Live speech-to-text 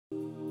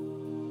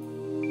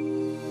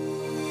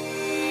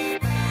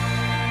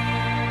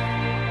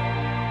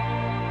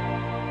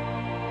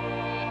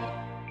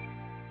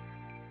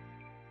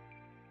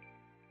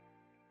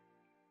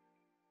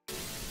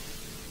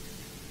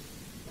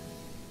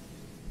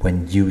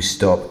When you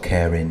stop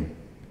caring,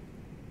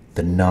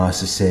 the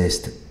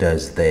narcissist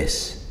does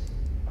this.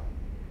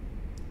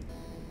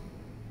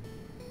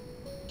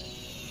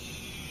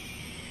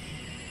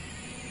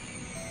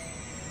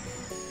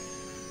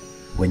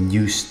 When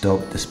you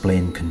stop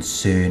displaying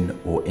concern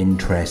or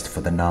interest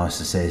for the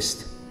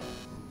narcissist,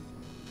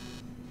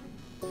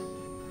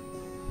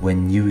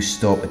 when you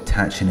stop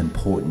attaching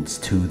importance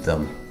to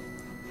them,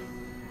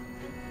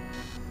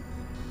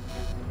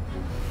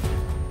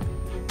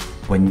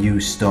 when you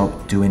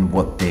stop doing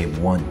what they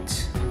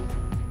want,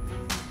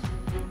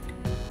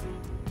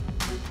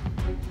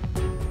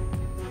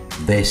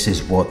 this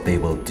is what they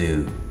will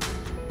do.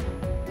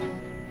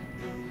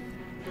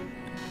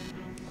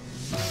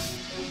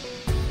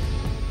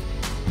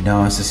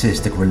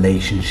 Narcissistic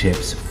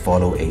relationships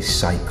follow a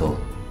cycle.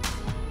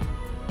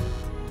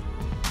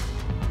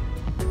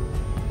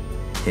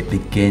 It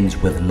begins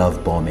with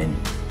love bombing,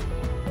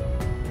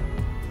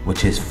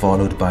 which is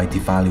followed by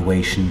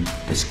devaluation,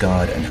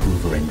 discard and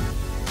hoovering.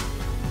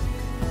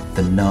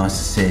 The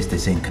narcissist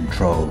is in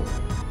control.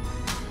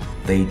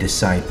 They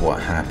decide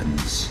what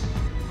happens,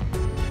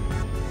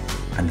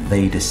 and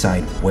they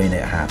decide when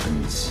it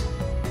happens.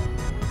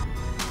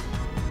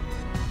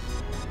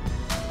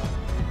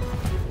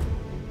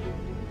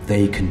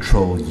 They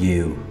control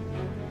you.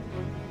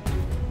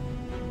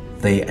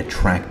 They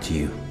attract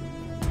you.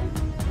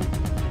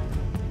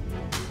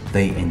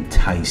 They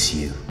entice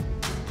you.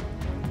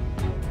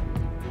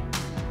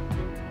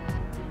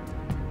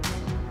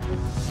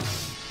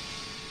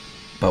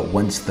 But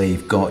once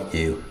they've got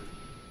you,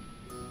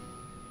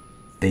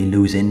 they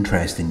lose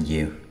interest in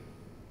you.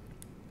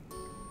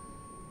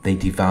 They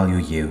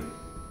devalue you.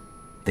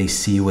 They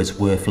see you as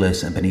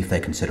worthless and beneath their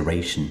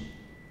consideration.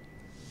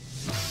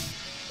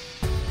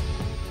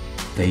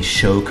 They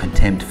show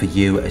contempt for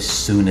you as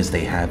soon as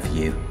they have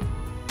you.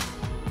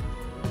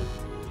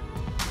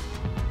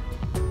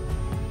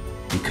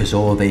 Because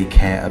all they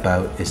care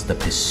about is the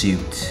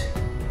pursuit.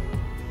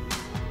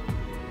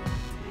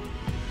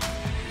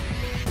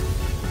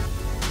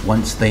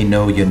 Once they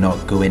know you're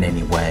not going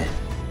anywhere,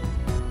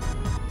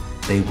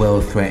 they will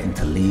threaten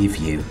to leave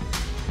you.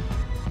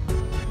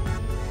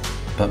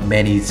 But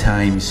many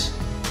times,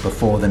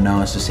 before the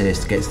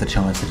narcissist gets the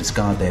chance to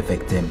discard their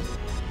victim,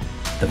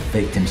 the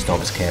victim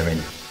stops caring.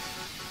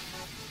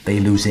 They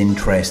lose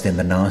interest in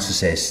the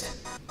narcissist.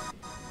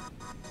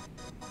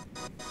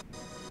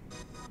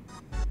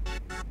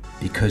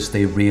 Because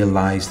they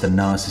realize the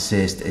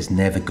narcissist is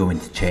never going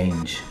to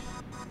change.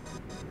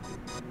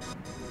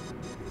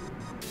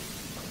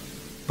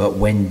 But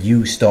when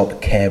you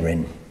stop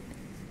caring,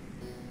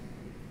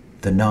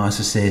 the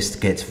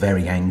narcissist gets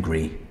very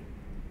angry.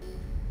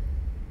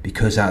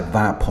 Because at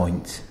that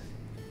point,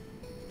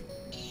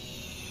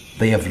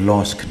 they have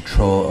lost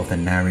control of the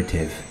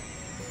narrative,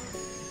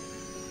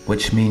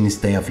 which means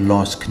they have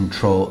lost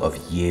control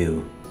of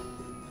you.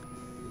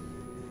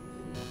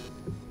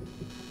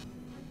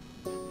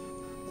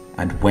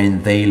 And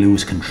when they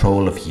lose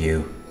control of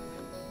you,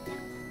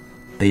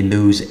 they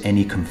lose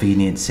any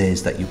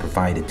conveniences that you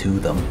provided to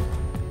them.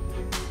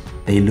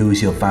 They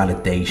lose your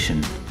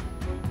validation.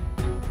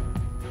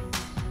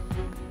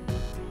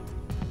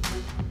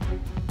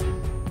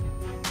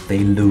 They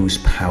lose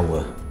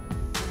power.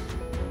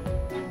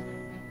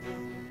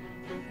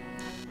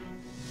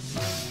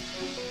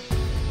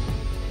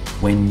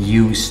 When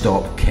you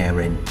stop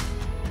caring,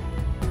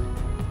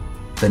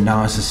 the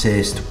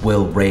narcissist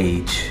will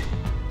rage.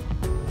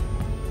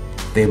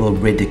 They will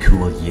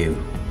ridicule you.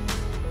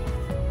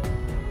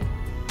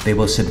 They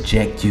will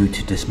subject you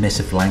to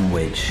dismissive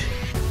language,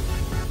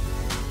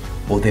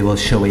 or they will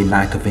show a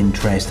lack of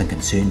interest and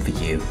concern for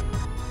you.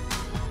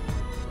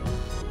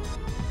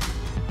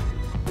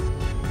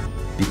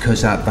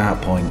 Because at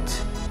that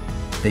point,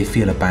 they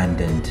feel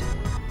abandoned.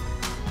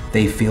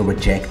 They feel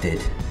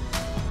rejected.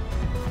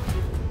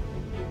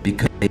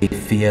 Because they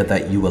fear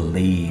that you will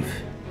leave.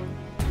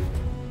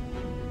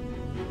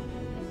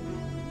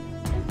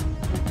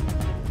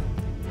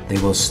 They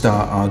will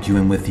start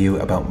arguing with you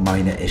about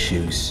minor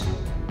issues,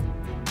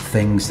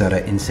 things that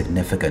are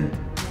insignificant.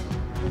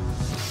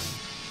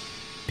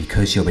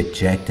 Because you're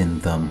rejecting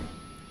them,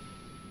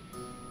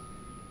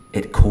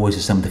 it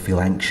causes them to feel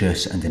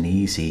anxious and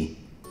uneasy,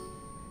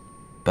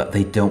 but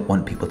they don't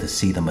want people to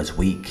see them as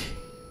weak.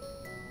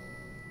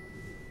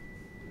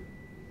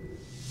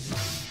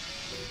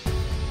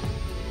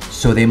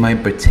 So they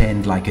might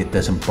pretend like it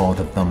doesn't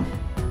bother them.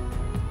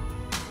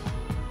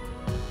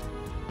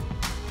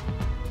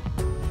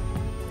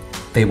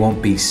 They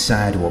won't be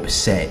sad or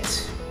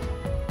upset.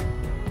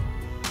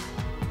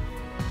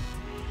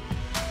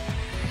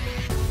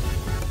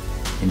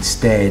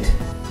 Instead,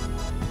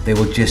 they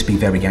will just be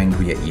very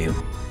angry at you.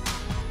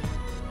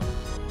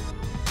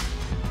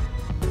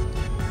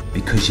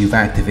 Because you've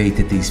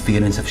activated these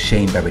feelings of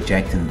shame by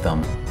rejecting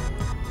them.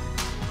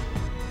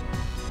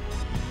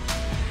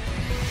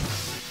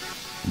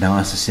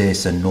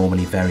 Narcissists are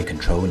normally very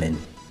controlling.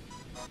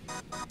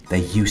 They're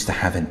used to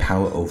having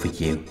power over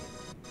you.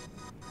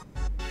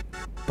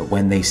 But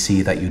when they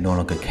see that you no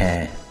longer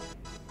care,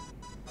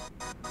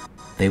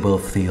 they will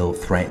feel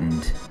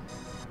threatened,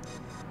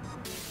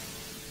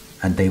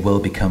 and they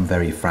will become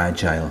very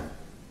fragile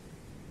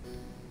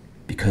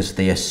because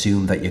they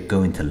assume that you're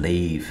going to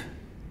leave,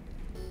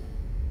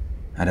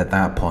 and at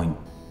that point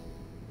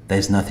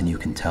there's nothing you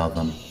can tell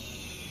them.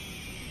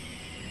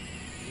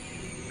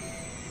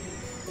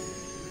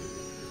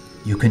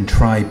 You can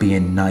try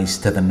being nice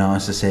to the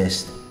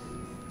narcissist,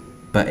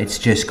 but it's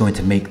just going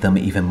to make them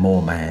even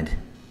more mad.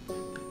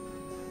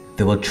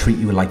 They will treat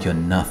you like you're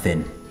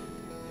nothing,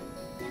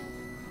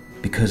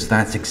 because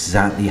that's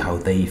exactly how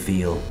they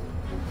feel.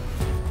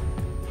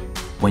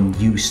 When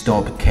you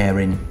stop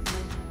caring,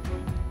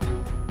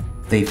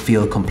 they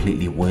feel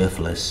completely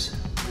worthless,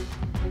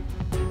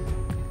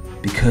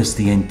 because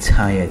the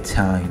entire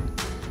time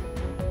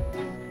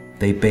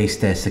they base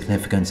their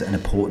significance and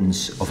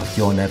importance off of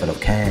your level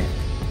of care.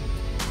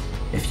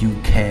 If you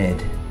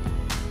cared,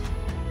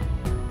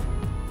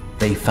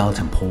 they felt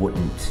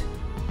important.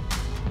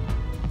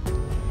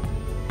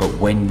 But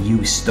when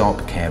you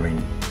stop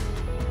caring,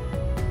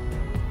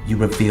 you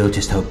reveal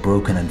just how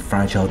broken and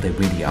fragile they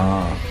really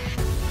are.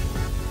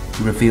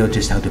 You reveal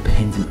just how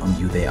dependent on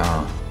you they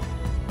are.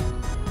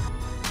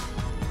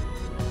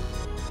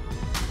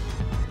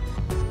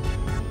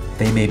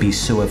 They may be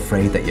so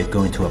afraid that you're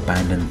going to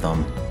abandon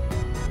them,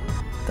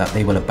 that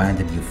they will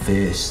abandon you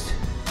first,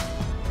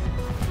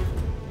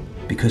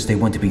 because they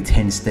want to be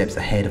 10 steps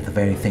ahead of the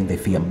very thing they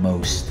fear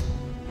most,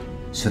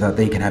 so that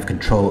they can have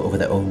control over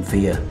their own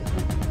fear.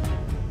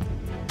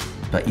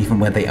 But even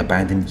when they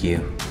abandon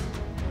you,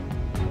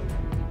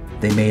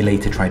 they may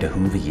later try to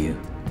hoover you.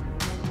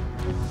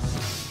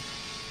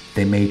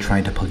 They may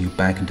try to pull you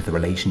back into the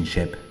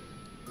relationship,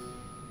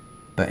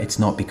 but it's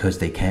not because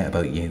they care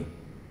about you.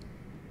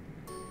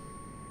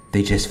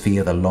 They just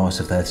fear the loss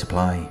of their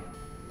supply.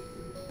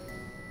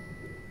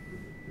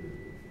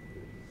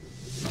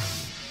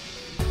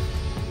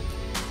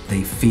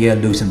 They fear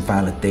losing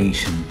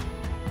validation.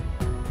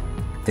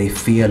 They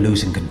fear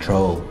losing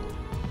control.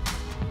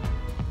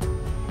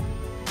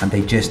 And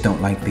they just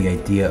don't like the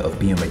idea of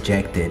being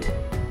rejected.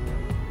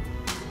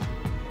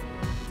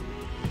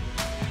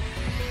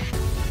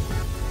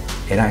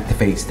 It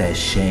activates their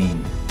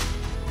shame.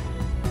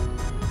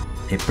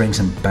 It brings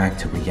them back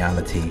to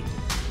reality.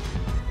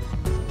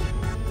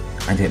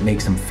 And it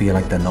makes them feel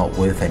like they're not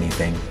worth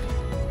anything.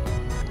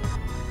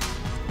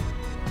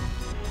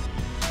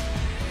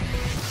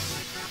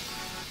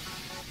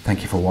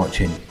 Thank you for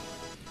watching.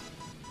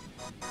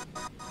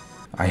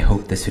 I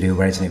hope this video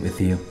resonated with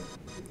you.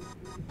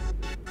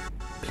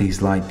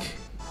 Please like,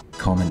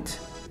 comment,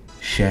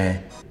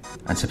 share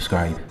and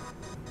subscribe.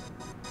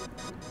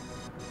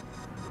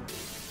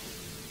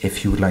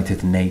 If you would like to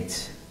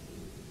donate,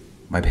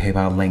 my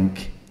PayPal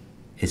link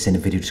is in the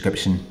video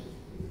description.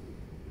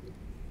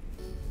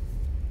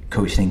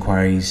 Coaching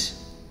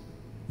inquiries,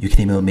 you can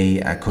email me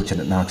at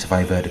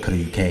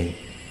coaching@narcsurvivor.co.uk.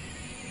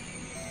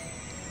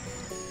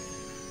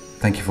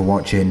 Thank you for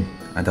watching,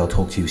 and I'll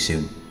talk to you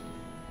soon.